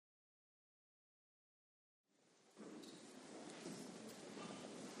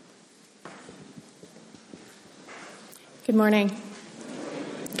Good morning.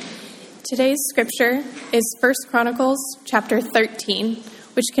 Today's scripture is 1 Chronicles chapter 13,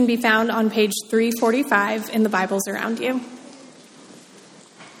 which can be found on page 345 in the Bibles around you.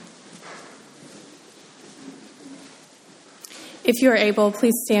 If you are able,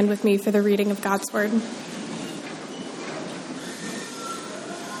 please stand with me for the reading of God's word.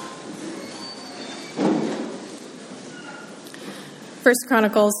 1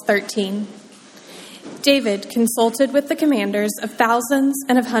 Chronicles 13. David consulted with the commanders of thousands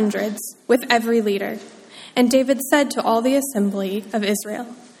and of hundreds, with every leader. And David said to all the assembly of Israel,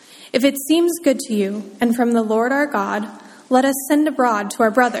 "If it seems good to you, and from the Lord our God, let us send abroad to our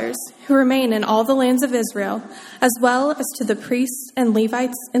brothers who remain in all the lands of Israel, as well as to the priests and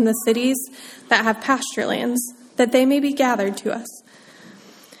Levites in the cities that have pasture lands, that they may be gathered to us.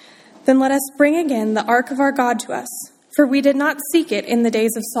 Then let us bring again the ark of our God to us, for we did not seek it in the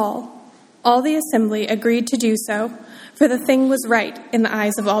days of Saul." All the assembly agreed to do so, for the thing was right in the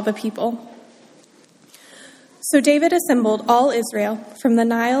eyes of all the people. So David assembled all Israel from the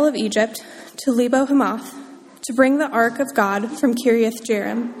Nile of Egypt to Lebo-Hamath to bring the ark of God from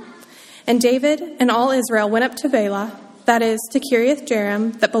Kiriath-Jearim. And David and all Israel went up to Baalah, that is, to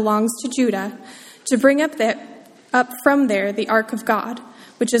Kiriath-Jearim that belongs to Judah, to bring up from there the ark of God,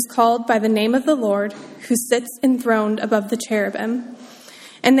 which is called by the name of the Lord, who sits enthroned above the cherubim.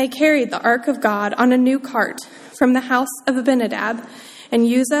 And they carried the ark of God on a new cart from the house of Abinadab, and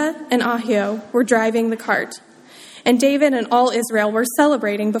Uzzah and Ahio were driving the cart. And David and all Israel were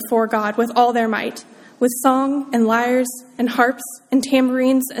celebrating before God with all their might, with song and lyres and harps and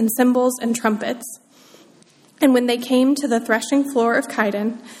tambourines and cymbals and trumpets. And when they came to the threshing floor of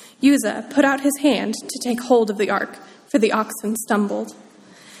Chidon, Uzzah put out his hand to take hold of the ark, for the oxen stumbled.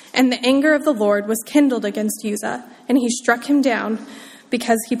 And the anger of the Lord was kindled against Uzzah, and he struck him down,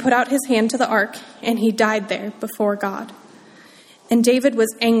 because he put out his hand to the ark, and he died there before God. And David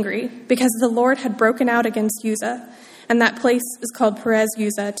was angry, because the Lord had broken out against Uzzah, and that place is called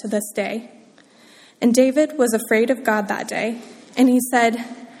Perez-Uzzah to this day. And David was afraid of God that day, and he said,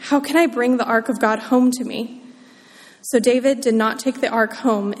 "How can I bring the ark of God home to me?" So David did not take the ark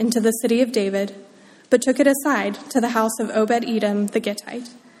home into the city of David, but took it aside to the house of Obed-Edom the Gittite.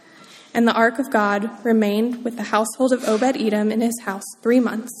 And the ark of God remained with the household of Obed-Edom in his house 3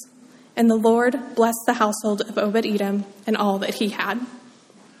 months. And the Lord blessed the household of Obed-Edom and all that he had.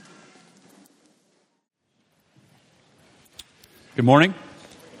 Good morning.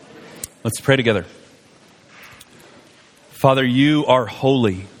 Let's pray together. Father, you are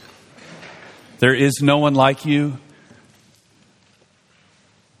holy. There is no one like you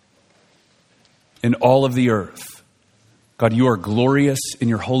in all of the earth. God, you are glorious in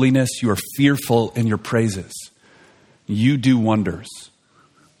your holiness. You are fearful in your praises. You do wonders.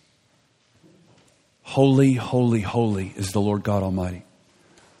 Holy, holy, holy is the Lord God Almighty.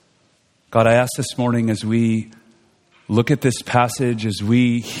 God, I ask this morning as we look at this passage, as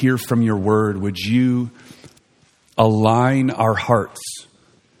we hear from your word, would you align our hearts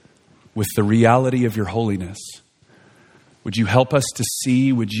with the reality of your holiness? Would you help us to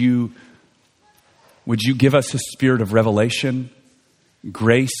see? Would you give us a spirit of revelation,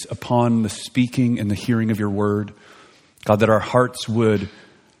 grace upon the speaking and the hearing of your word? God, that our hearts would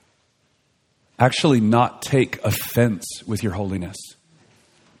actually not take offense with your holiness,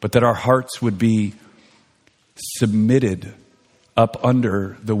 but that our hearts would be submitted up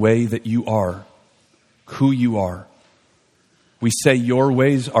under the way that you are, who you are. We say your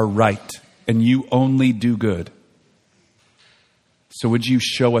ways are right and you only do good. So would you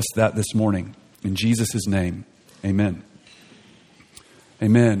show us that this morning? In Jesus' name, amen.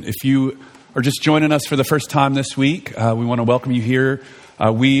 Amen. If you are just joining us for the first time this week, we want to welcome you here.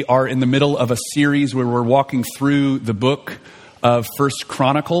 We are in the middle of a series where we're walking through the book of 1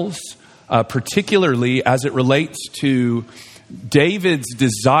 Chronicles, particularly as it relates to David's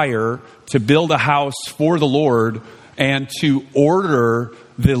desire to build a house for the Lord and to order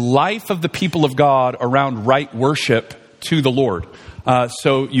the life of the people of God around right worship to the Lord.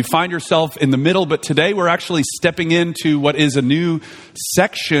 So you find yourself in the middle, but today we're actually stepping into what is a new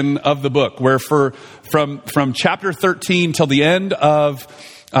section of the book, where from chapter 13 till the end of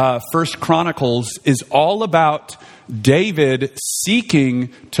 1 Chronicles is all about David seeking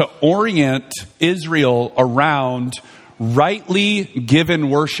to orient Israel around rightly given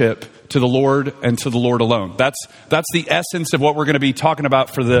worship to the Lord and to the Lord alone. That's the essence of what we're going to be talking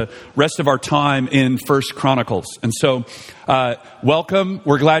about for the rest of our time in 1 Chronicles. And so, welcome.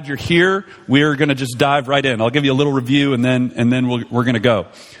 We're glad you're here. We're going to just dive right in. I'll give you a little review and then we're going to go.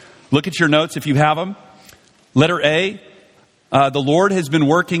 Look at your notes if you have them. Letter A, the Lord has been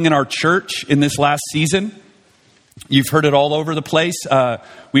working in our church in this last season. You've heard it all over the place.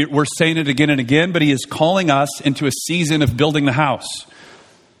 We're saying it again and again, but he is calling us into a season of building the house.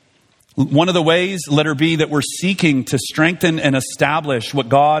 One of the ways, letter B, that we're seeking to strengthen and establish what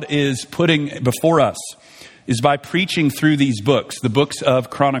God is putting before us is by preaching through these books, the books of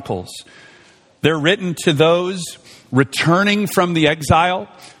Chronicles. They're written to those returning from the exile.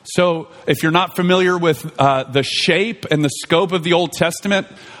 So if you're not familiar with the shape and the scope of the Old Testament,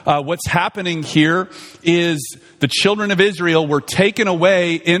 what's happening here is the children of Israel were taken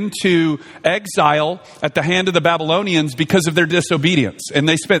away into exile at the hand of the Babylonians because of their disobedience. And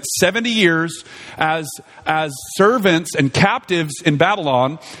they spent 70 years as servants and captives in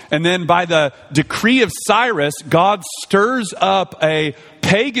Babylon. And then by the decree of Cyrus, God stirs up a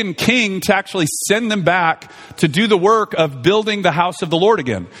pagan king to actually send them back to do the work of building the house of the Lord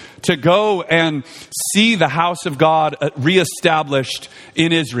again, to go and see the house of God reestablished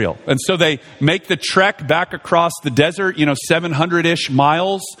in Israel. And so they make the trek back across the desert, 700-ish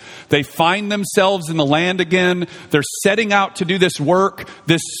miles. They find themselves in the land again. They're setting out to do this work,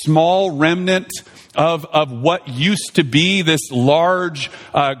 this small remnant of what used to be this large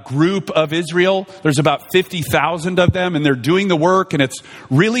group of Israel. There's about 50,000 of them, and they're doing the work, and it's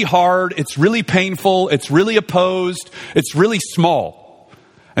really hard, it's really painful, it's really opposed, it's really small.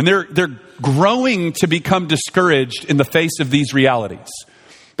 And they're growing to become discouraged in the face of these realities.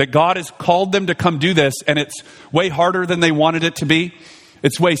 That God has called them to come do this, and it's way harder than they wanted it to be.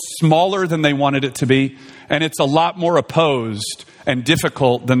 It's way smaller than they wanted it to be, and it's a lot more opposed and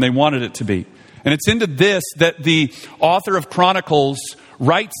difficult than they wanted it to be. And it's into this that the author of Chronicles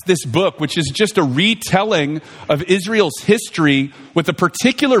writes this book, which is just a retelling of Israel's history with a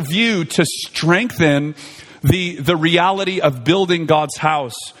particular view to strengthen the reality of building God's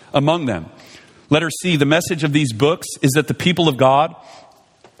house among them. Letter C, the message of these books is that the people of God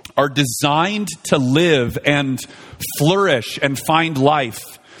are designed to live and flourish and find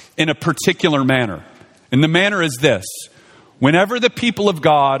life in a particular manner. And the manner is this: whenever the people of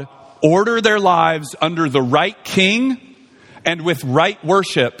God order their lives under the right king and with right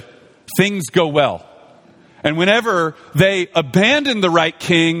worship, things go well. And whenever they abandon the right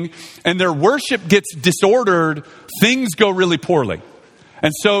king and their worship gets disordered, things go really poorly.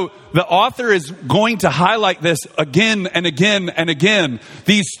 And so the author is going to highlight this again and again and again.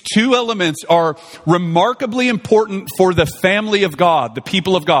 These two elements are remarkably important for the family of God, the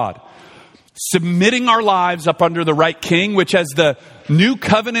people of God. Submitting our lives up under the right king, which as the new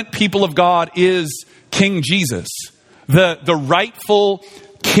covenant people of God is King Jesus, the rightful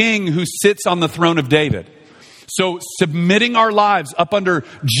king who sits on the throne of David. So submitting our lives up under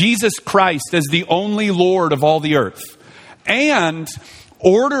Jesus Christ as the only Lord of all the earth, and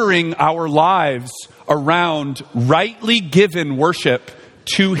ordering our lives around rightly given worship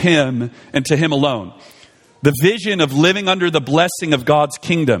to him and to him alone. The vision of living under the blessing of God's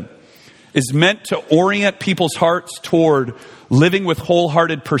kingdom is meant to orient people's hearts toward living with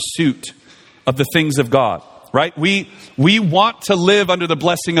wholehearted pursuit of the things of God, right? We want to live under the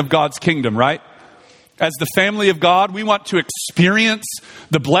blessing of God's kingdom, right? As the family of God, we want to experience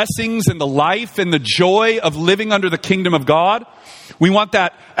the blessings and the life and the joy of living under the kingdom of God. We want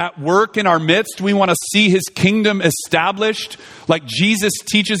that at work in our midst. We want to see his kingdom established like Jesus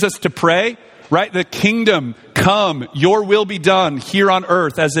teaches us to pray. Right? The kingdom come, your will be done here on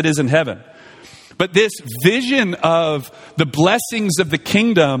earth as it is in heaven. But this vision of the blessings of the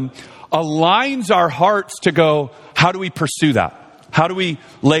kingdom aligns our hearts to go, how do we pursue that? How do we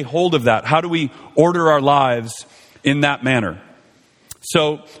lay hold of that? How do we order our lives in that manner?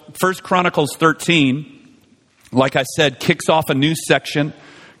 So 1 Chronicles 13, like I said, kicks off a new section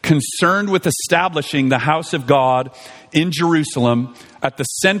concerned with establishing the house of God in Jerusalem at the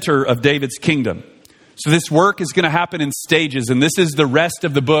center of David's kingdom. So this work is going to happen in stages, and this is the rest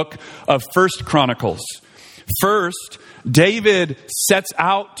of the book of 1 Chronicles. First, David sets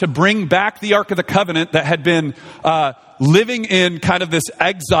out to bring back the Ark of the Covenant that had been living in kind of this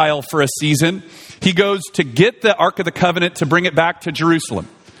exile for a season. He goes to get the Ark of the Covenant to bring it back to Jerusalem.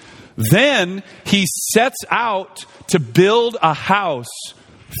 Then he sets out to build a house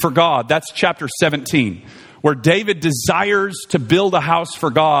for God. That's chapter 17, where David desires to build a house for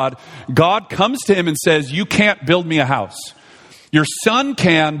God. God comes to him and says, you can't build me a house. Your son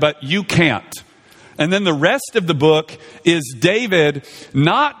can, but you can't. And then the rest of the book is David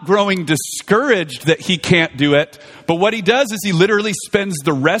not growing discouraged that he can't do it, but what he does is he literally spends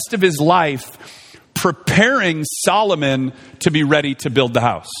the rest of his life preparing Solomon to be ready to build the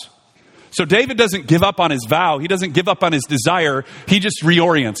house. So David doesn't give up on his vow. He doesn't give up on his desire. He just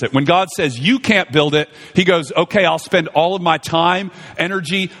reorients it. When God says, you can't build it, he goes, okay, I'll spend all of my time,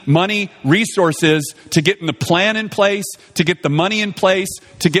 energy, money, resources to get the plan in place, to get the money in place,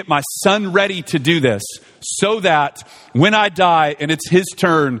 to get my son ready to do this, so that when I die and it's his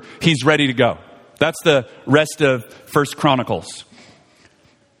turn, he's ready to go. That's the rest of 1 Chronicles.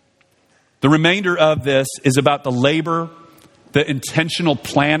 The remainder of this is about the labor, the intentional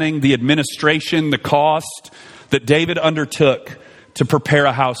planning, the administration, the cost that David undertook to prepare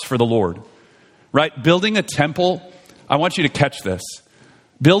a house for the Lord. Right? Building a temple, I want you to catch this.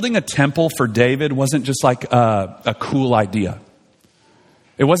 Building a temple for David wasn't just like a cool idea.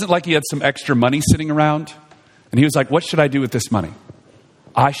 It wasn't like he had some extra money sitting around and he was like, what should I do with this money?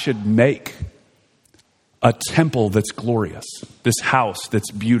 I should make a temple that's glorious, this house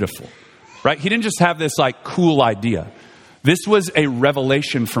that's beautiful. Right? He didn't just have this like cool idea. This was a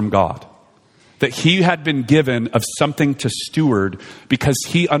revelation from God that he had been given of something to steward because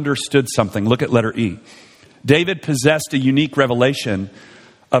he understood something. Look at letter E. David possessed a unique revelation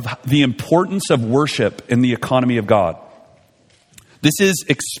of the importance of worship in the economy of God. This is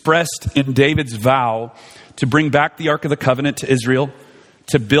expressed in David's vow to bring back the Ark of the Covenant to Israel,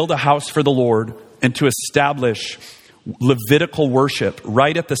 to build a house for the Lord, and to establish Levitical worship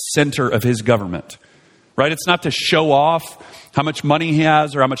right at the center of his government. Right? It's not to show off how much money he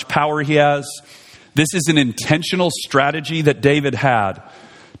has or how much power he has. This is an intentional strategy that David had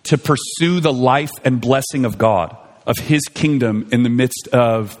to pursue the life and blessing of God, of his kingdom in the midst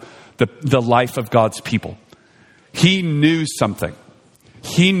of the life of God's people. He knew something.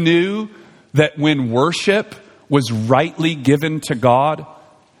 He knew that when worship was rightly given to God,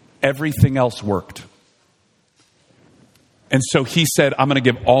 everything else worked. And so he said, I'm going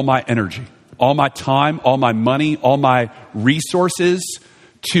to give all my energy, all my time, all my money, all my resources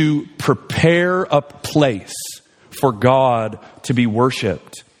to prepare a place for God to be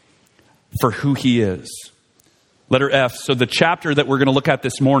worshiped for who he is. Letter F. So the chapter that we're going to look at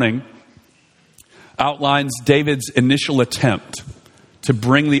this morning outlines David's initial attempt to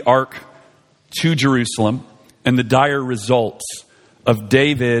bring the ark to Jerusalem and the dire results of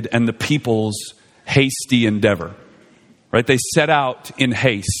David and the people's hasty endeavor. Right? They set out in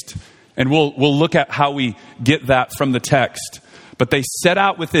haste. And we'll look at how we get that from the text. But they set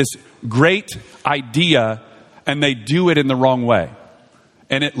out with this great idea and they do it in the wrong way.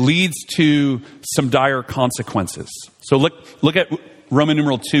 And it leads to some dire consequences. So look at Roman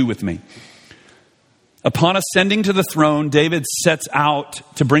numeral 2 with me. Upon ascending to the throne, David sets out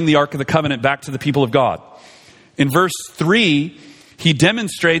to bring the Ark of the Covenant back to the people of God. In verse 3, he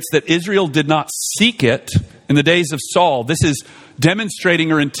demonstrates that Israel did not seek it in the days of Saul. This is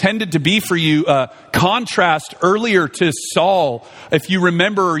demonstrating or intended to be for you a contrast earlier to Saul. If you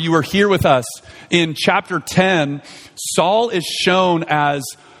remember, you were here with us in chapter 10, Saul is shown as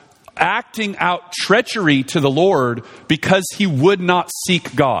acting out treachery to the Lord because he would not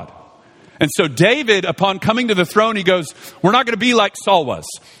seek God. And so David, upon coming to the throne, he goes, we're not going to be like Saul was.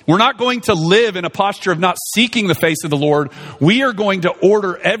 We're not going to live in a posture of not seeking the face of the Lord. We are going to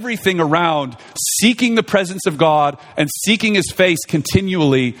order everything around seeking the presence of God and seeking his face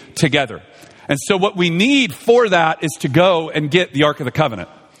continually together. And so what we need for that is to go and get the Ark of the Covenant.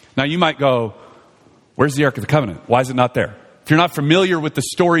 Now you might go, where's the Ark of the Covenant? Why is it not there? If you're not familiar with the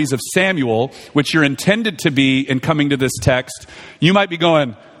stories of Samuel, which you're intended to be in coming to this text, you might be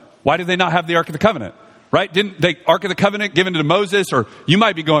going, why did they not have the Ark of the Covenant? Right? Didn't the Ark of the Covenant given to Moses? Or you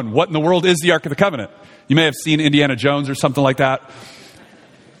might be going, what in the world is the Ark of the Covenant? You may have seen Indiana Jones or something like that.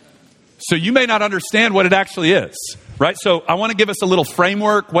 So you may not understand what it actually is. Right? So I want to give us a little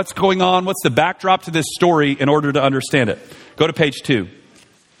framework. What's going on? What's the backdrop to this story in order to understand it? Go to page 2.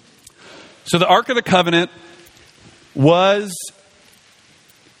 So the Ark of the Covenant was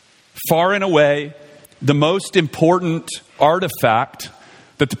far and away the most important artifact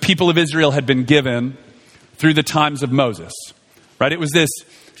that the people of Israel had been given through the times of Moses. Right? It was this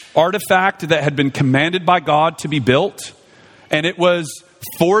artifact that had been commanded by God to be built, and it was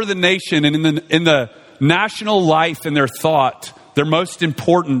for the nation and in the national life and their thought, their most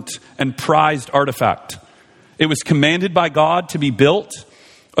important and prized artifact. It was commanded by God to be built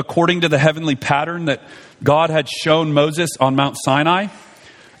according to the heavenly pattern that God had shown Moses on Mount Sinai.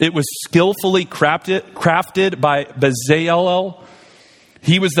 It was skillfully crafted by Bezalel.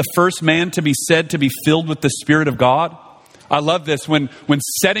 He was the first man to be said to be filled with the Spirit of God. I love this. When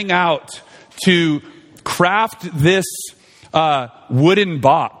setting out to craft this wooden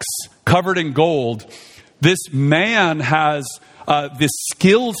box covered in gold, this man has the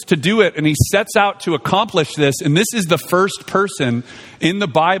skills to do it, and he sets out to accomplish this. And this is the first person in the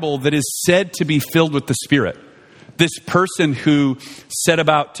Bible that is said to be filled with the Spirit. This person who set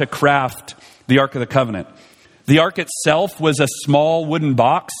about to craft the Ark of the Covenant. The Ark itself was a small wooden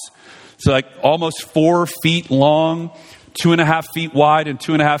box. So like almost 4 feet long, 2.5 feet wide, and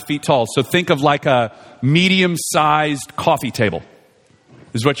 2.5 feet tall. So think of like a medium-sized coffee table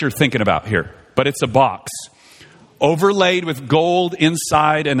is what you're thinking about here. But it's a box, overlaid with gold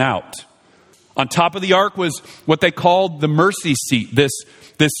inside and out. On top of the ark was what they called the mercy seat, this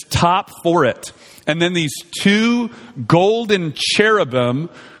top for it. And then these 2 golden cherubim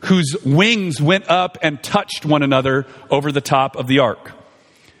whose wings went up and touched one another over the top of the ark.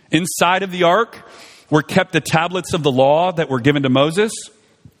 Inside of the ark were kept the tablets of the law that were given to Moses,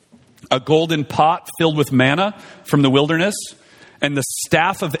 a golden pot filled with manna from the wilderness, and the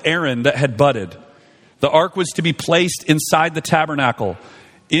staff of Aaron that had budded. The ark was to be placed inside the tabernacle,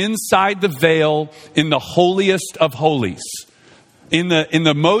 inside the veil, in the holiest of holies. In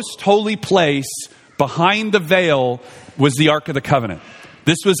the most holy place, behind the veil, was the Ark of the Covenant.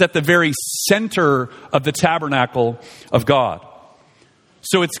 This was at the very center of the tabernacle of God.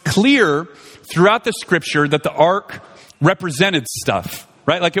 So it's clear throughout the scripture that the ark represented stuff,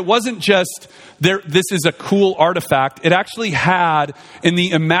 right? Like it wasn't just there, this is a cool artifact. It actually had, in the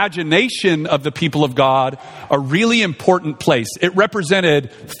imagination of the people of God, a really important place. It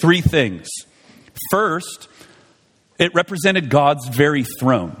represented 3 things. First, it represented God's very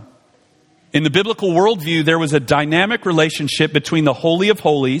throne. In the biblical worldview, there was a dynamic relationship between the Holy of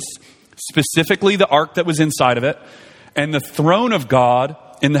Holies, specifically the ark that was inside of it, and the throne of God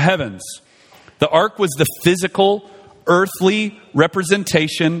in the heavens. The ark was the physical, earthly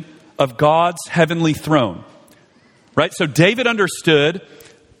representation of God's heavenly throne. Right? So David understood,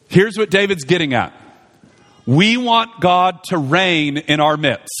 here's what David's getting at. We want God to reign in our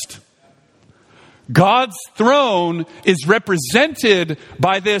midst. God's throne is represented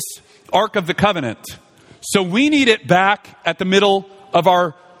by this Ark of the Covenant. So we need it back at the middle of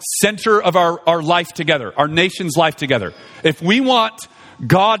our center of our life together, our nation's life together. If we want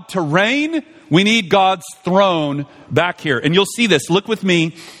God to reign, we need God's throne back here. And you'll see this. Look with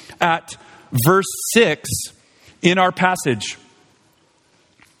me at verse 6 in our passage.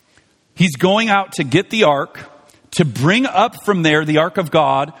 He's going out to get the ark, to bring up from there the ark of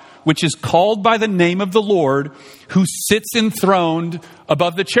God, which is called by the name of the Lord, who sits enthroned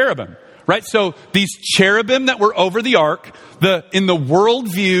above the cherubim. Right? So these cherubim that were over the ark, in the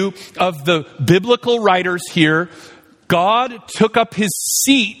worldview of the biblical writers here, God took up his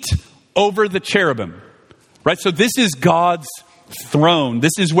seat over the cherubim. Right? So this is God's throne.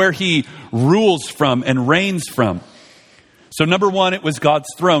 This is where he rules from and reigns from. So number 1, it was God's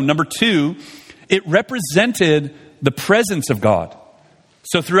throne. Number 2, it represented the presence of God.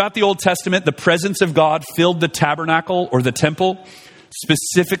 So throughout the Old Testament, the presence of God filled the tabernacle or the temple,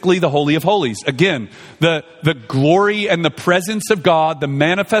 specifically the Holy of Holies. Again, the glory and the presence of God, the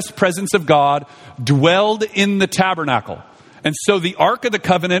manifest presence of God, dwelled in the tabernacle. And so the Ark of the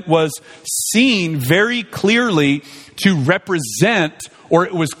Covenant was seen very clearly to represent, or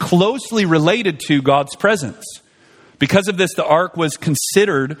it was closely related to, God's presence. Because of this, the Ark was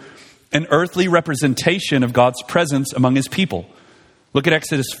considered an earthly representation of God's presence among his people. Look at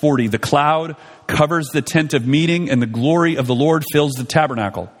Exodus 40. The cloud covers the tent of meeting, and the glory of the Lord fills the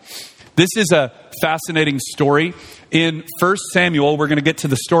tabernacle. This is a fascinating story. In 1 Samuel, we're going to get to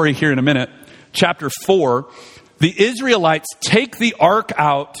the story here in a minute, chapter 4, the Israelites take the ark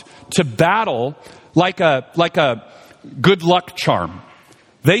out to battle like a good luck charm.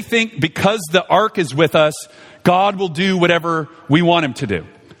 They think because the ark is with us, God will do whatever we want him to do.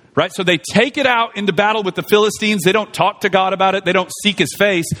 Right? So they take it out into battle with the Philistines. They don't talk to God about it. They don't seek his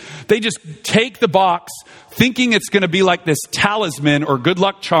face. They just take the box thinking it's going to be like this talisman or good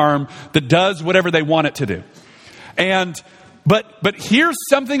luck charm that does whatever they want it to do. But here's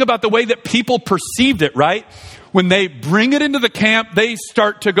something about the way that people perceived it, right? When they bring it into the camp, they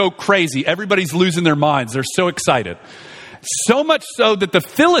start to go crazy. Everybody's losing their minds. They're so excited. So much so that the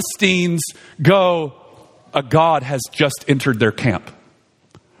Philistines go, a god has just entered their camp.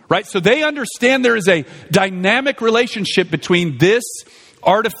 Right? So they understand there is a dynamic relationship between this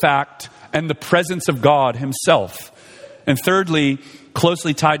artifact and the presence of God himself. And thirdly,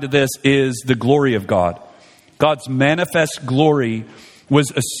 closely tied to this is the glory of God. God's manifest glory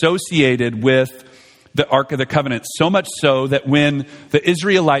was associated with the Ark of the Covenant, so much so that when the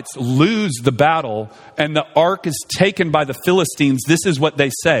Israelites lose the battle and the Ark is taken by the Philistines, this is what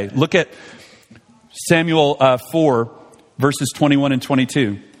they say. Look at Samuel 4, verses 21 and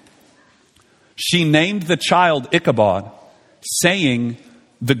 22. She named the child Ichabod, saying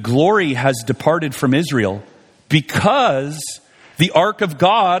the glory has departed from Israel because the ark of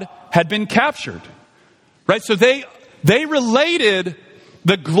God had been captured. Right? So they related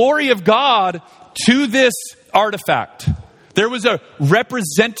the glory of God to this artifact. There was a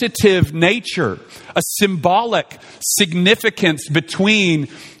representative nature, a symbolic significance between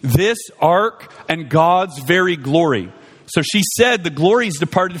this ark and God's very glory. So she said the glory's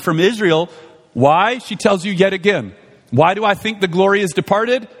departed from Israel. Why? She tells you yet again. Why do I think the glory is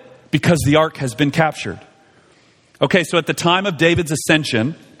departed? Because the ark has been captured. Okay, so at the time of David's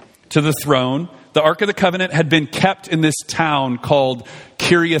ascension to the throne, the Ark of the Covenant had been kept in this town called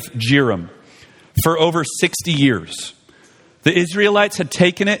Kiriath Jearim for over 60 years. The Israelites had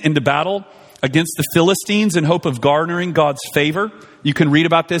taken it into battle against the Philistines in hope of garnering God's favor. You can read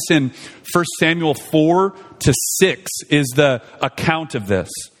about this in 1 Samuel 4-6 is the account of this.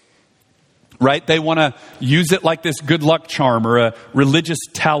 Right? They want to use it like this good luck charm or a religious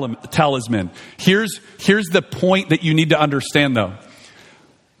talisman. Here's the point that you need to understand, though.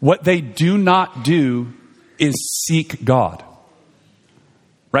 What they do not do is seek God.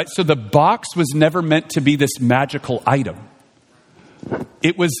 Right? So the box was never meant to be this magical item.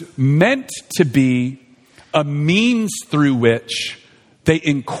 It was meant to be a means through which they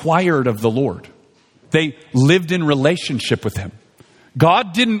inquired of the Lord. They lived in relationship with Him.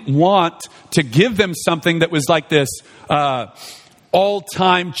 God didn't want to give them something that was like this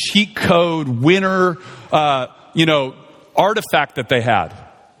all-time cheat code winner, artifact that they had.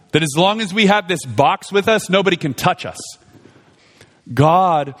 That as long as we have this box with us, nobody can touch us.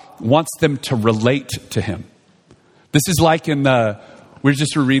 God wants them to relate to Him. This is like we were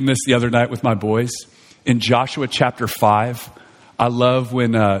reading this the other night with my boys. In Joshua chapter 5, I love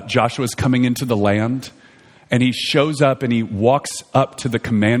when Joshua's coming into the land and he shows up and he walks up to the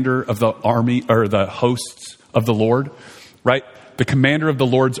commander of the army or the hosts of the Lord, right? The commander of the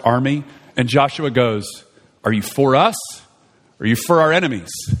Lord's army. And Joshua goes, "Are you for us? Or are you for our enemies?"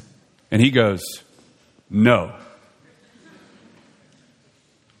 And he goes, "No."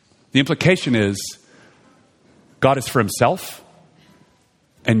 The implication is God is for Himself,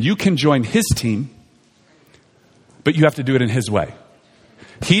 and you can join His team, but you have to do it in His way.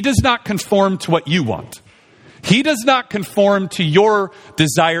 He does not conform to what you want. He does not conform to your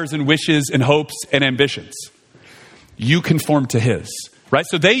desires and wishes and hopes and ambitions. You conform to His, right?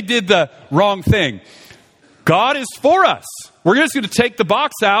 So they did the wrong thing. God is for us. We're just going to take the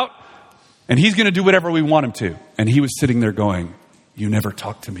box out and He's going to do whatever we want Him to. And He was sitting there going, "You never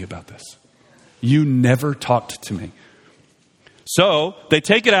talked to me about this. You never talked to me." So they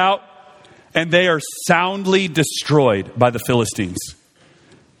take it out and they are soundly destroyed by the Philistines.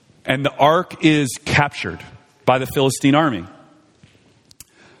 And the ark is captured by the Philistine army.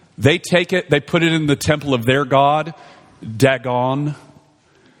 They take it, they put it in the temple of their god, Dagon,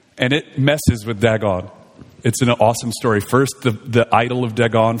 and it messes with Dagon. It's an awesome story. First, the idol of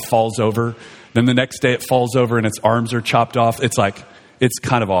Dagon falls over. Then the next day it falls over and its arms are chopped off. It's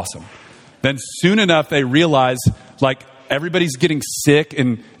kind of awesome. Then soon enough, they realize, like, everybody's getting sick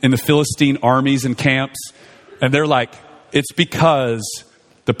in the Philistine armies and camps. And they're like, it's because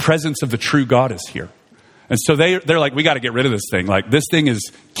the presence of the true God is here. And so they're like, we got to get rid of this thing. Like, this thing is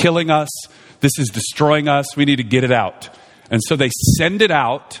killing us. This is destroying us. We need to get it out. And so they send it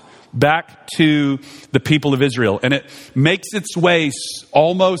out back to the people of Israel. And it makes its way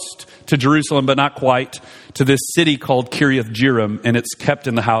almost to Jerusalem, but not quite, to this city called Kiriath Jearim. And it's kept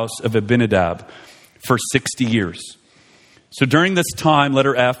in the house of Abinadab for 60 years. So during this time,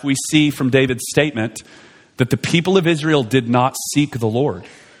 letter F, we see from David's statement that the people of Israel did not seek the Lord.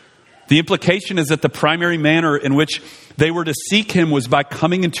 The implication is that the primary manner in which they were to seek Him was by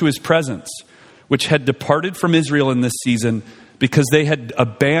coming into His presence, which had departed from Israel in this season because they had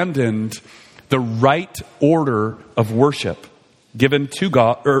abandoned the right order of worship given to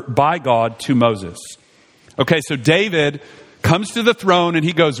God or by God to Moses. Okay, so David comes to the throne and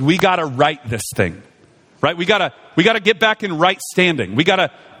he goes, "We got to right this thing." Right? We got to get back in right standing. We got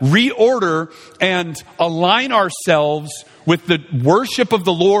to reorder and align ourselves with the worship of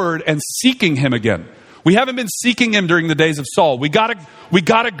the Lord and seeking Him again. We haven't been seeking Him during the days of Saul. We got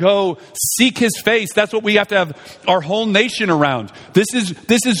to go seek His face. That's what we have to have our whole nation around. This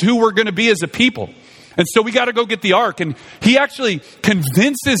is who we're going to be as a people. And so we got to go get the ark. And he actually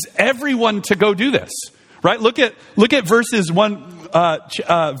convinces everyone to go do this. Right? Look at verse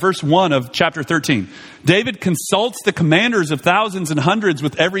 1 of chapter 13. David consults the commanders of thousands and hundreds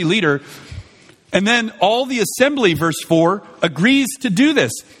with every leader. And then all the assembly, verse 4, agrees to do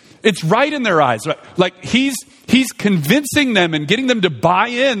this. It's right in their eyes. Right? Like he's convincing them and getting them to buy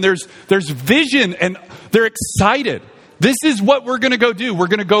in. There's vision and they're excited. This is what we're going to go do. We're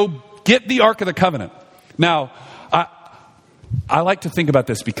going to go get the Ark of the Covenant. Now, I like to think about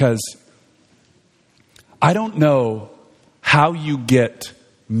this because I don't know how you get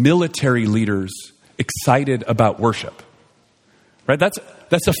military leaders excited about worship. Right? That's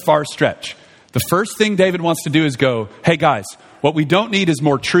a far stretch. The first thing David wants to do is go, hey guys, what we don't need is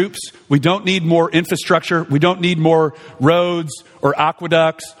more troops. We don't need more infrastructure. We don't need more roads or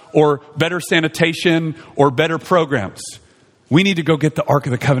aqueducts or better sanitation or better programs. We need to go get the Ark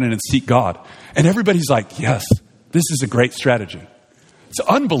of the Covenant and seek God. And everybody's like, yes, this is a great strategy. It's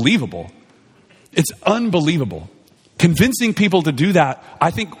unbelievable. It's unbelievable. Convincing people to do that,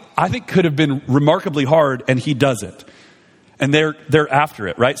 I think could have been remarkably hard, and he does it. And they're after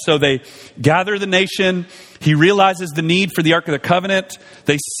it, right? So they gather the nation. He realizes the need for the Ark of the Covenant.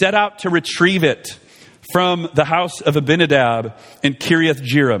 They set out to retrieve it from the house of Abinadab in Kiriath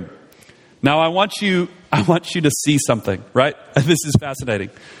Jearim. Now I want you to see something, right? This is fascinating.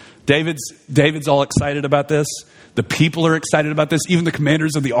 David's all excited about this. The people are excited about this. Even the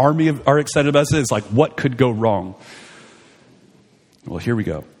commanders of the army are excited about this. It's like, what could go wrong? Well, here we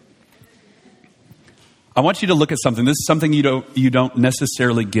go. I want you to look at something. This is something you don't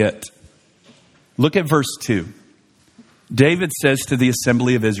necessarily get. Look at verse 2. David says to the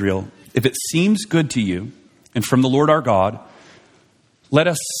assembly of Israel, if it seems good to you and from the Lord our God, let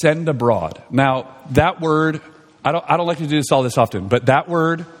us send abroad. Now, that word, I don't like to do this all this often, but that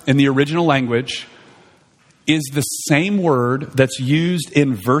word in the original language is the same word that's used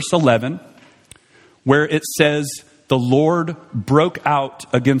in verse 11, where it says the Lord broke out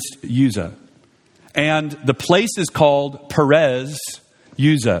against Uzzah. And the place is called Perez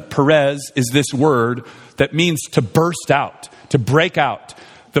Uzzah. Perez is this word that means to burst out, to break out.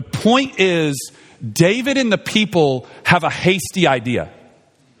 The point is, David and the people have a hasty idea.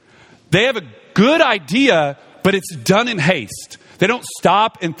 They have a good idea, but it's done in haste. They don't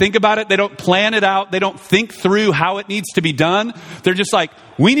stop and think about it. They don't plan it out. They don't think through how it needs to be done. They're just like,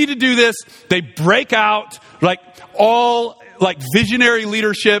 we need to do this. They break out like visionary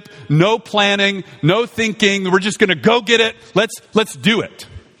leadership, no planning, no thinking. We're just going to go get it. Let's do it.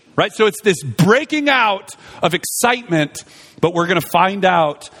 Right? So it's this breaking out of excitement, but we're going to find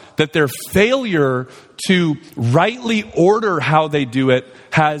out that their failure to rightly order how they do it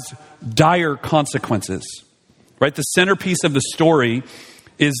has dire consequences. Right? The centerpiece of the story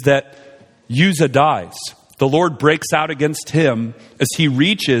is that Uzzah dies. The Lord breaks out against him as he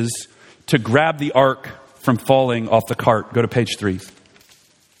reaches to grab the ark from falling off the cart. Go to page 3.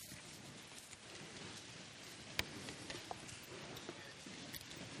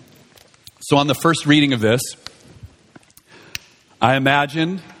 So on the first reading of this, I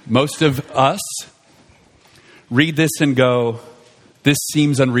imagine most of us read this and go, this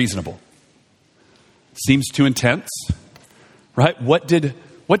seems unreasonable. Seems too intense, right? What did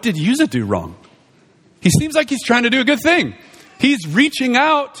Uzzah do wrong? He seems like he's trying to do a good thing. He's reaching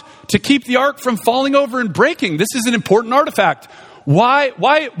out to keep the ark from falling over and breaking. This is an important artifact. Why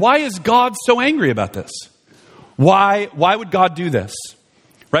is God so angry about this? Why would God do this?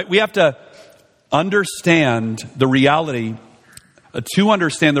 Right? We have to understand the reality. To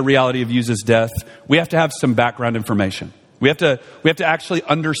understand the reality of Uzzah's death, we have to have some background information. We have to actually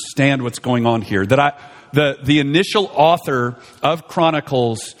understand what's going on here. The initial author of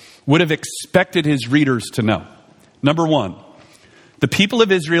Chronicles would have expected his readers to know. Number one, the people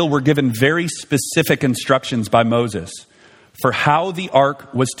of Israel were given very specific instructions by Moses for how the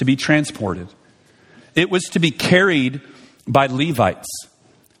ark was to be transported. It was to be carried by Levites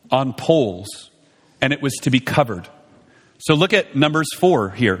on poles, and it was to be covered. So look at Numbers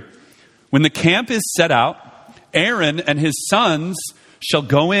 4 here. When the camp is set out, Aaron and his sons shall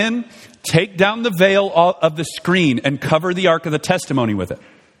go in, take down the veil of the screen, and cover the ark of the testimony with it.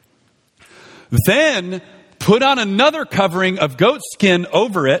 Then put on another covering of goat skin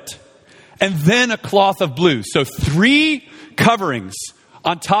over it, and then a cloth of blue. So 3 coverings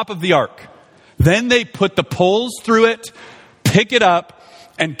on top of the ark. Then they put the poles through it, pick it up,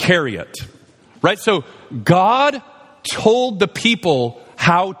 and carry it. Right? So God told the people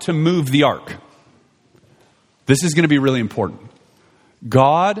how to move the ark. This is going to be really important.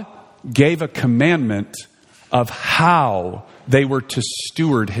 God gave a commandment of how they were to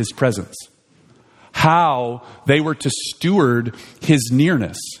steward his presence. How they were to steward his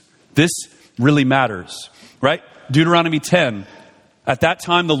nearness. This really matters, right? Deuteronomy 10. At that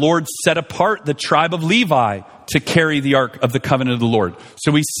time, the Lord set apart the tribe of Levi to carry the ark of the covenant of the Lord.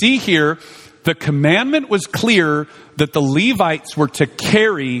 So we see here, the commandment was clear that the Levites were to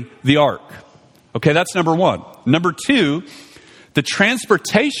carry the ark. Okay, that's number one. Number two, the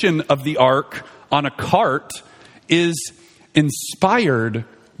transportation of the ark on a cart is inspired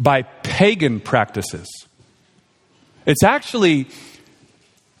by pagan practices. It's actually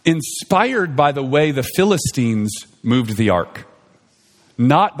inspired by the way the Philistines moved the ark,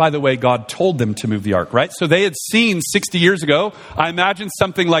 not by the way God told them to move the ark, right? So they had seen 60 years ago, I imagine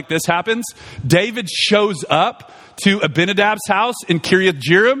something like this happens. David shows up to Abinadab's house in Kiriath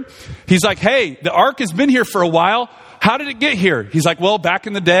Jearim. He's like, hey, the ark has been here for a while. How did it get here? He's like, well, back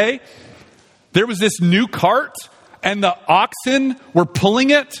in the day, there was this new cart and the oxen were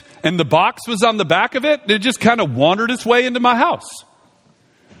pulling it and the box was on the back of it. And it just kind of wandered its way into my house.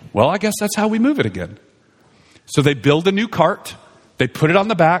 Well, I guess that's how we move it again. So they build a new cart, they put it on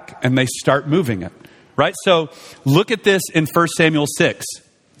the back, and they start moving it, right? So look at this in 1 Samuel 6.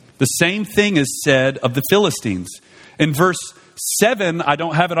 The same thing is said of the Philistines. In verse 7, I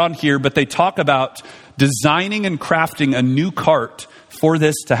don't have it on here, but they talk about designing and crafting a new cart for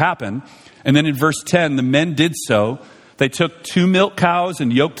this to happen. And then in verse 10, the men did so. They took 2 milk cows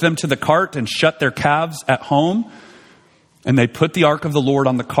and yoked them to the cart and shut their calves at home. And they put the ark of the Lord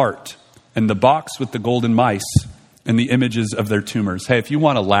on the cart and the box with the golden mice and the images of their tumors. Hey, if you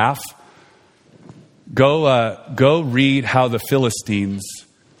want to laugh, go read how the Philistines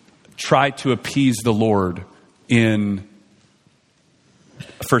try to appease the Lord in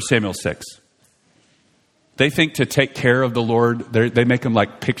 1 Samuel 6. They think to take care of the Lord, they make them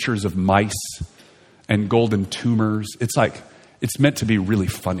like pictures of mice and golden tumors. It's meant to be really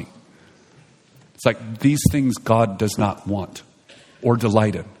funny. It's like these things God does not want or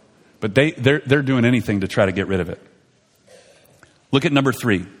delight in. But they're doing anything to try to get rid of it. Look at number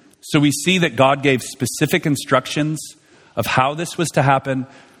 3. So we see that God gave specific instructions of how this was to happen.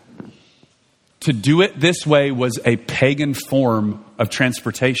 To do it this way was a pagan form of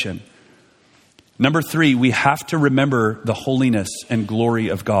transportation. Number 3, we have to remember the holiness and glory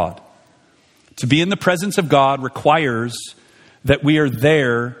of God. To be in the presence of God requires that we are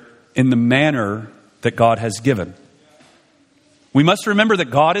there in the manner that God has given. We must remember that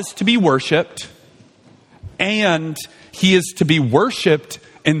God is to be worshiped, and He is to be worshiped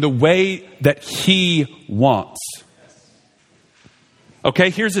in the way that He wants. Okay,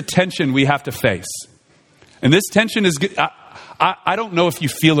 here's a tension we have to face. And this tension is, I don't know if you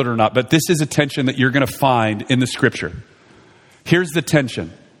feel it or not, but this is a tension that you're going to find in the scripture. Here's the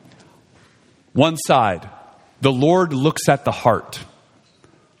tension. One side, the Lord looks at the heart,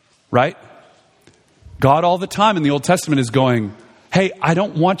 right? God all the time in the Old Testament is going, hey, I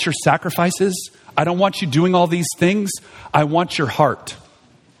don't want your sacrifices. I don't want you doing all these things. I want your heart.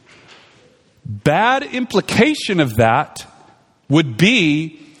 Bad implication of that would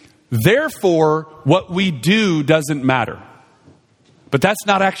be, therefore, what we do doesn't matter. But that's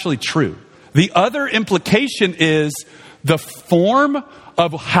not actually true. The other implication is the form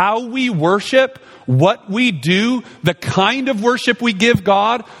of how we worship, what we do, the kind of worship we give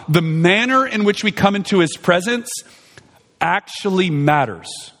God, the manner in which we come into His presence actually matters,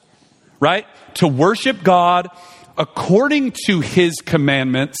 right? To worship God according to His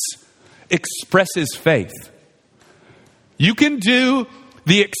commandments expresses faith. You can do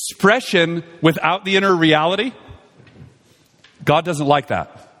the expression without the inner reality. God doesn't like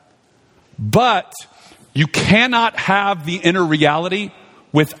that. But you cannot have the inner reality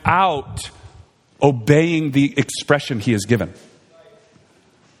without obeying the expression He has given.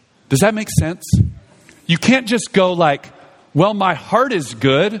 Does that make sense? You can't just go like, well, my heart is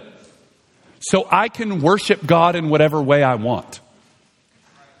good, so I can worship God in whatever way I want,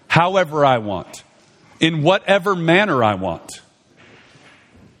 however I want, in whatever manner I want.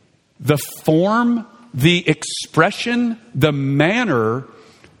 The form, the expression, the manner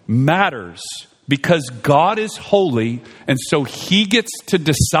matters because God is holy, and so He gets to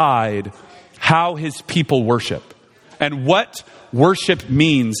decide how His people worship and what worship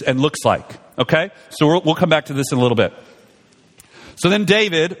means and looks like. Okay? So we'll come back to this in a little bit. So then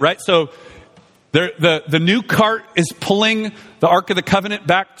David, right? So the new cart is pulling the Ark of the Covenant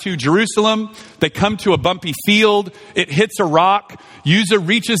back to Jerusalem. They come to a bumpy field. It hits a rock. Uzzah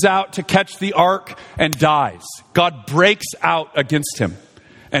reaches out to catch the ark and dies. God breaks out against him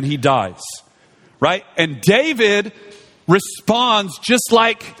and he dies. Right? And David responds just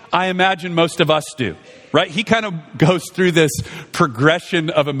like I imagine most of us do. Right? He kind of goes through this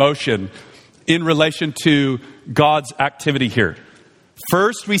progression of emotion in relation to God's activity here.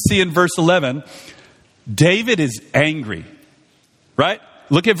 First, we see in verse 11, David is angry, right?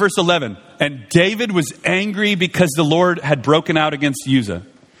 Look at verse 11. And David was angry because the Lord had broken out against Uzzah,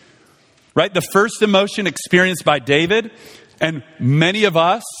 right? The first emotion experienced by David, and many of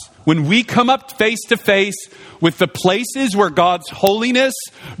us when we come up face to face with the places where God's holiness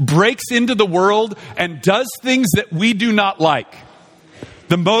breaks into the world and does things that we do not like,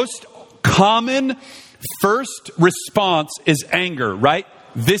 the most common first response is anger, right?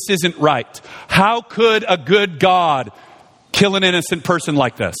 This isn't right. How could a good God kill an innocent person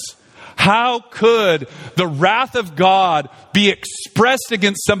like this? How could the wrath of God be expressed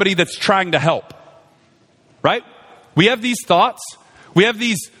against somebody that's trying to help? Right? We have these thoughts. We have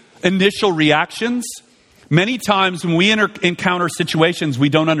these initial reactions. Many times when we encounter situations we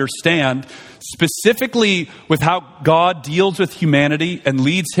don't understand, specifically with how God deals with humanity and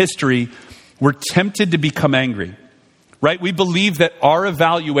leads history, we're tempted to become angry. Right? We believe that our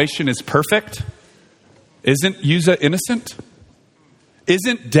evaluation is perfect. Isn't Uzzah innocent?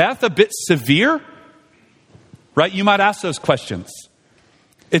 Isn't death a bit severe? Right? You might ask those questions.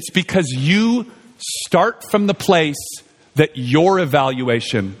 It's because you start from the place that your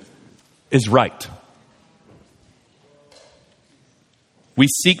evaluation is right. We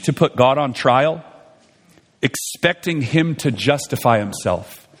seek to put God on trial, expecting him to justify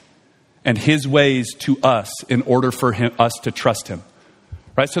himself and his ways to us in order for us to trust him.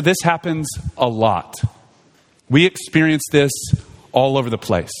 Right? So this happens a lot. We experience this all over the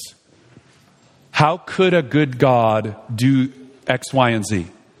place. How could a good God do X, Y, and Z?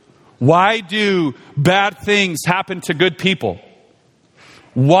 Why do bad things happen to good people?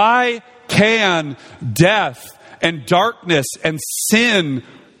 Why can death and darkness and sin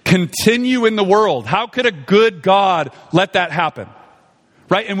continue in the world? How could a good God let that happen?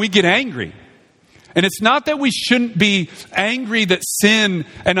 Right? And we get angry. And it's not that we shouldn't be angry that sin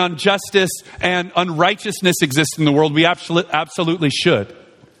and injustice and unrighteousness exist in the world. We absolutely should.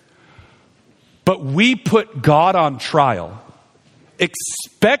 But we put God on trial,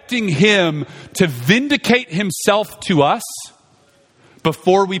 expecting him to vindicate himself to us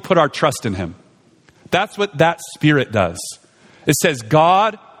before we put our trust in him. That's what that spirit does. It says,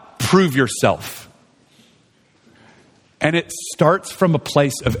 God, prove yourself. And it starts from a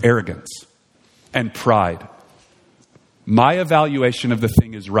place of arrogance and pride. My evaluation of the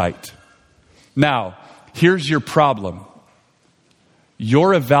thing is right. Now, here's your problem.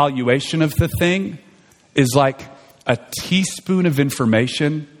 Your evaluation of the thing is like a teaspoon of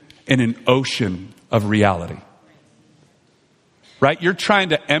information in an ocean of reality. Right? You're trying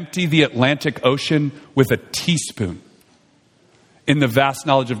to empty the Atlantic Ocean with a teaspoon in the vast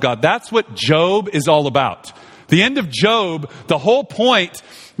knowledge of God. That's what Job is all about. The end of Job, the whole point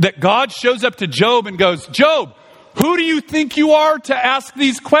that God shows up to Job and goes, Job, who do you think you are to ask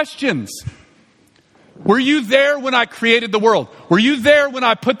these questions? Were you there when I created the world? Were you there when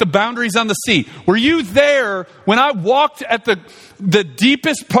I put the boundaries on the sea? Were you there when I walked at the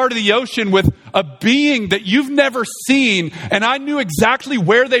deepest part of the ocean with a being that you've never seen, and I knew exactly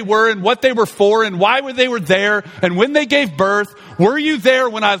where they were and what they were for and why they were there and when they gave birth? Were you there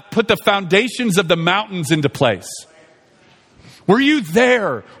when I put the foundations of the mountains into place? Were you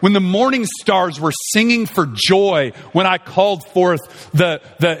there when the morning stars were singing for joy when I called forth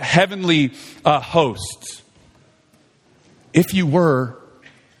the heavenly hosts? If you were,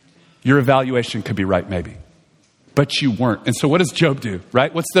 your evaluation could be right maybe. But you weren't. And so what does Job do,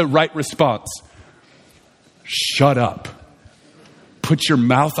 right? What's the right response? Shut up. Put your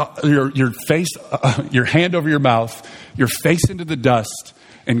mouth, your face, your hand over your mouth, your face into the dust,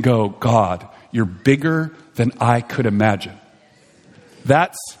 and go, God, you're bigger than I could imagine.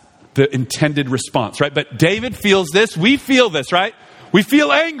 That's the intended response, right? But David feels this. We feel this, right? We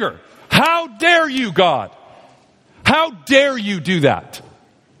feel anger. How dare you, God? How dare you do that?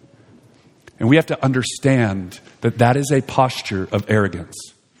 And we have to understand that that is a posture of arrogance.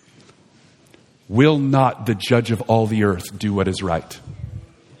 Will not the judge of all the earth do what is right?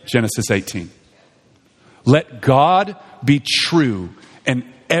 Genesis 18. Let God be true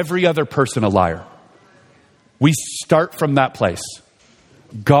and every other person a liar. We start from that place.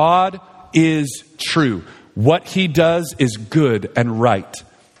 God is true. What he does is good and right.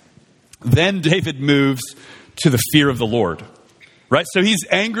 Then David moves to the fear of the Lord. Right? So he's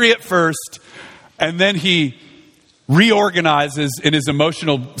angry at first, and then he reorganizes in his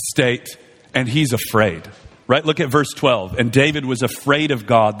emotional state, and he's afraid. Right? Look at verse 12. And David was afraid of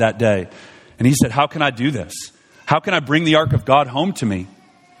God that day. And he said, how can I do this? How can I bring the ark of God home to me?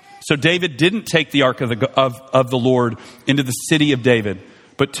 So David didn't take the ark of the Lord into the city of David,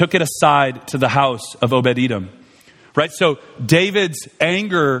 but took it aside to the house of Obed-Edom. Right? So David's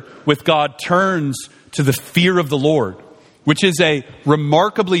anger with God turns to the fear of the Lord, which is a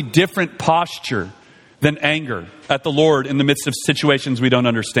remarkably different posture than anger at the Lord in the midst of situations we don't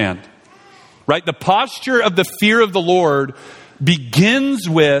understand. Right? The posture of the fear of the Lord begins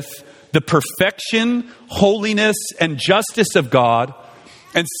with the perfection, holiness, and justice of God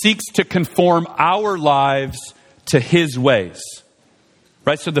and seeks to conform our lives to his ways.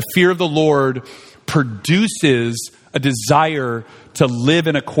 Right? So the fear of the Lord produces a desire to live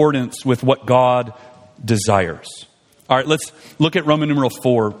in accordance with what God desires. All right, let's look at Roman numeral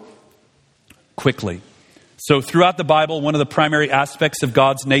 4 quickly. So throughout the Bible, one of the primary aspects of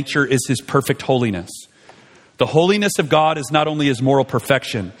God's nature is his perfect holiness. The holiness of God is not only his moral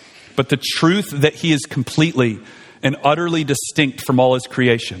perfection, but the truth that he is completely and utterly distinct from all his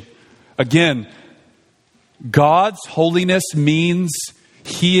creation. Again, God's holiness means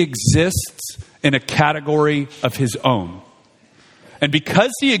he exists in a category of his own. And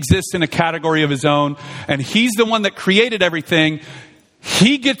because he exists in a category of his own, and he's the one that created everything,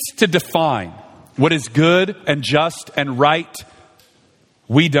 he gets to define what is good and just and right.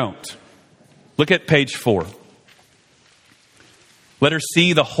 We don't. Look at page 4. Letter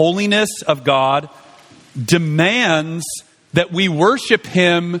C, the holiness of God demands that we worship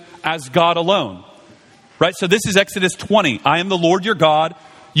him as God alone. Right? So this is Exodus 20. I am the Lord your God.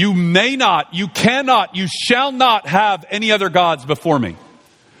 You may not, you cannot, you shall not have any other gods before me.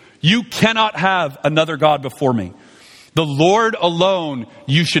 You cannot have another God before me. The Lord alone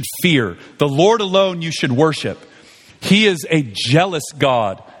you should fear. The Lord alone you should worship. He is a jealous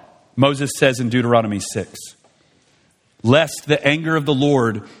God, Moses says in Deuteronomy 6. Lest the anger of the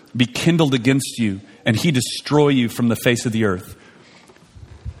Lord be kindled against you and he destroy you from the face of the earth.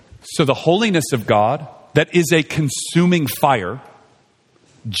 So the holiness of God, that is a consuming fire,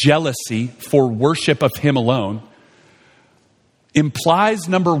 jealousy for worship of him alone, implies,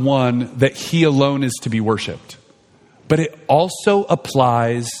 number one, that he alone is to be worshiped. But it also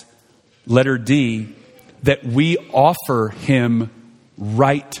applies, letter D, that we offer him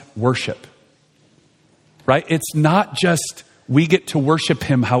right worship. Right? It's not just we get to worship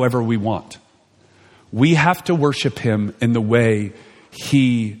him however we want. We have to worship him in the way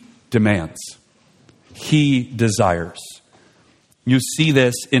he demands. He desires. You see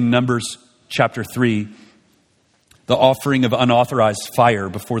this in Numbers chapter 3. The offering of unauthorized fire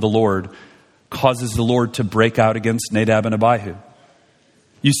before the Lord causes the Lord to break out against Nadab and Abihu.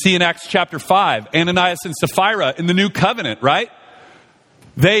 You see in Acts chapter 5, Ananias and Sapphira in the new covenant, right?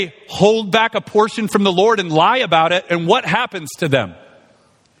 They hold back a portion from the Lord and lie about it. And what happens to them?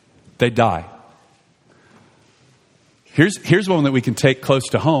 They die. Here's one that we can take close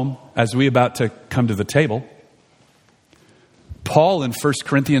to home as we about to come to the table. Paul in 1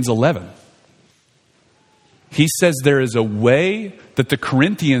 Corinthians 11. He says there is a way that the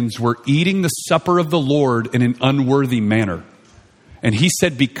Corinthians were eating the supper of the Lord in an unworthy manner. And he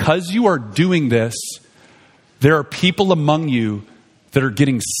said, because you are doing this, there are people among you that are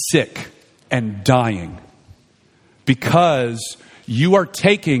getting sick and dying. Because you are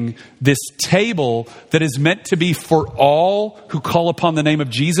taking this table that is meant to be for all who call upon the name of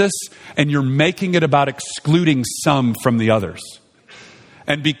Jesus, and you're making it about excluding some from the others.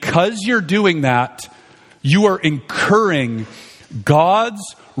 And because you're doing that, you are incurring God's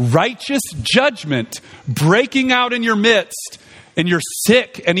righteous judgment breaking out in your midst, and you're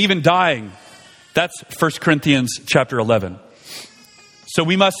sick and even dying. That's 1 Corinthians chapter 11. So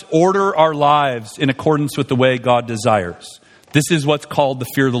we must order our lives in accordance with the way God desires. This is what's called the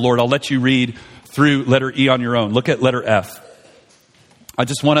fear of the Lord. I'll let you read through letter E on your own. Look at letter F. I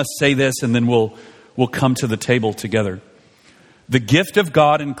just want to say this and then we'll come to the table together. The gift of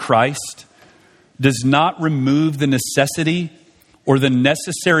God in Christ does not remove the necessity or the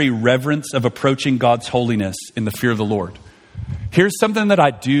necessary reverence of approaching God's holiness in the fear of the Lord. Here's something that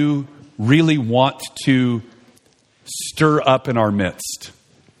I do really want to stir up in our midst.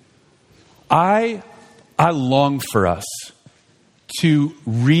 I long for us to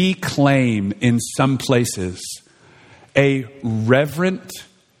reclaim in some places a reverent,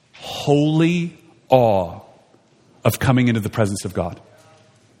 holy awe of coming into the presence of God.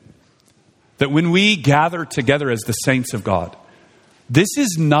 That when we gather together as the saints of God, this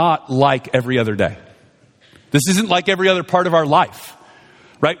is not like every other day. This isn't like every other part of our life,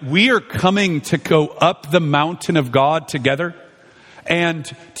 right? We are coming to go up the mountain of God together and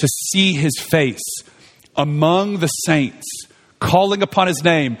to see his face among the saints, calling upon his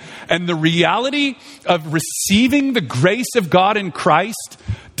name. And the reality of receiving the grace of God in Christ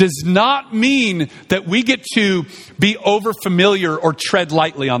does not mean that we get to be over familiar or tread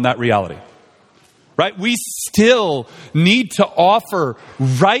lightly on that reality. Right? We still need to offer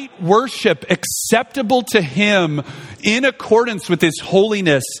right worship acceptable to him in accordance with his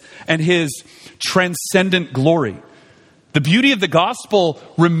holiness and his transcendent glory. The beauty of the gospel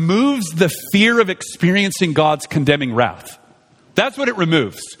removes the fear of experiencing God's condemning wrath. That's what it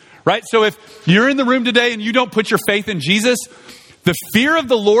removes, right? So if you're in the room today and you don't put your faith in Jesus, the fear of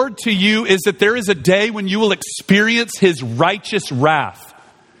the Lord to you is that there is a day when you will experience his righteous wrath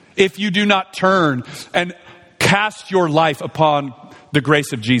if you do not turn and cast your life upon the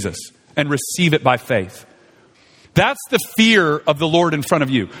grace of Jesus and receive it by faith. That's the fear of the Lord in front of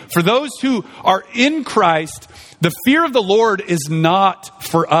you. For those who are in Christ, the fear of the Lord is not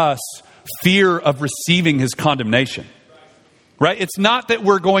for us fear of receiving his condemnation, right? It's not that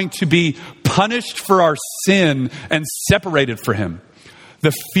we're going to be punished for our sin and separated from him.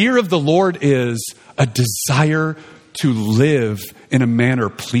 The fear of the Lord is a desire to live in a manner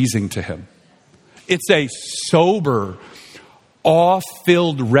pleasing to him. It's a sober,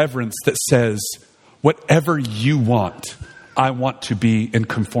 awe-filled reverence that says, whatever you want, I want to be in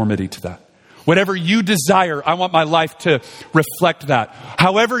conformity to that. Whatever you desire, I want my life to reflect that.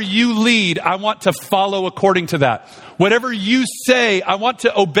 However you lead, I want to follow according to that. Whatever you say, I want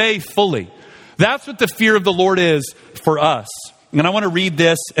to obey fully. That's what the fear of the Lord is for us. And I want to read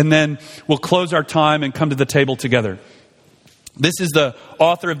this, and then we'll close our time and come to the table together. This is the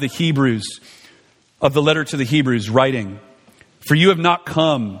author of the Hebrews, of the letter to the Hebrews, writing, "For you have not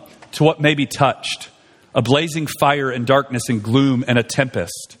come to what may be touched, a blazing fire and darkness and gloom and a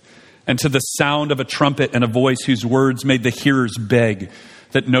tempest, and to the sound of a trumpet and a voice whose words made the hearers beg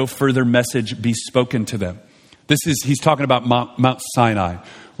that no further message be spoken to them." He's talking about Mount Sinai,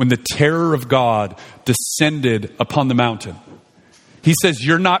 when the terror of God descended upon the mountain. He says,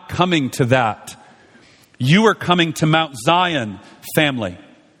 you're not coming to that. You are coming to Mount Zion, family,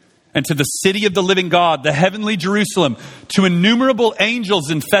 and to the city of the living God, the heavenly Jerusalem, to innumerable angels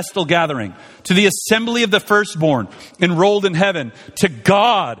in festal gathering, to the assembly of the firstborn enrolled in heaven, to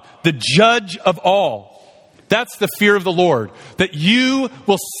God, the judge of all. That's the fear of the Lord, that you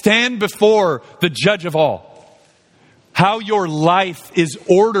will stand before the judge of all. How your life is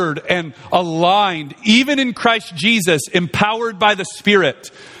ordered and aligned, even in Christ Jesus, empowered by the Spirit.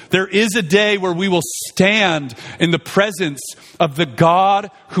 There is a day where we will stand in the presence of the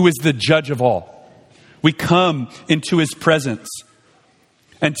God who is the judge of all. We come into his presence,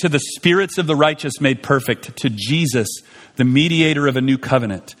 and to the spirits of the righteous made perfect, to Jesus, the mediator of a new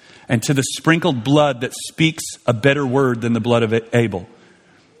covenant, and to the sprinkled blood that speaks a better word than the blood of Abel.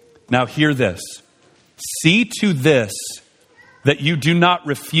 Now hear this. See to this that you do not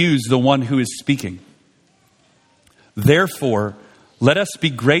refuse the one who is speaking. Therefore, let us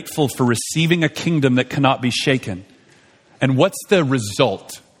be grateful for receiving a kingdom that cannot be shaken. And what's the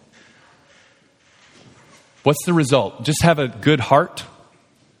result? What's the result? Just have a good heart?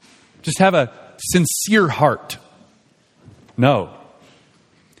 Just have a sincere heart? No.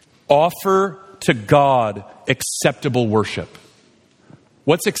 Offer to God acceptable worship.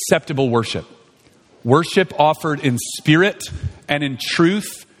 What's acceptable worship? Worship offered in spirit and in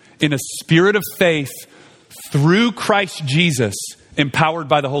truth, in a spirit of faith, through Christ Jesus, empowered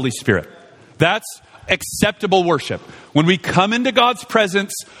by the Holy Spirit. That's acceptable worship. When we come into God's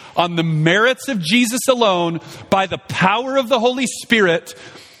presence on the merits of Jesus alone, by the power of the Holy Spirit,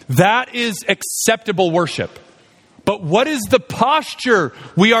 that is acceptable worship. But what is the posture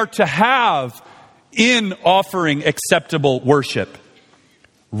we are to have in offering acceptable worship?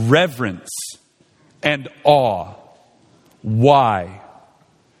 Reverence and awe. Why?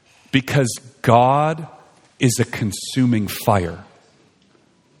 Because God is a consuming fire.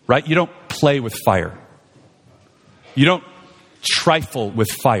 Right? You don't play with fire. You don't trifle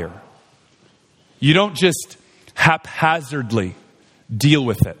with fire. You don't just haphazardly deal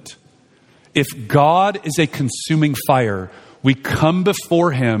with it. If God is a consuming fire, we come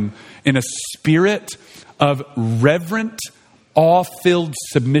before him in a spirit of reverent, awe-filled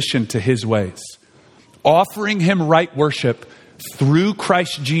submission to his ways, offering him right worship through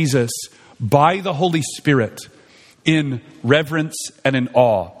Christ Jesus by the Holy Spirit in reverence and in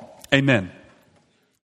awe. Amen.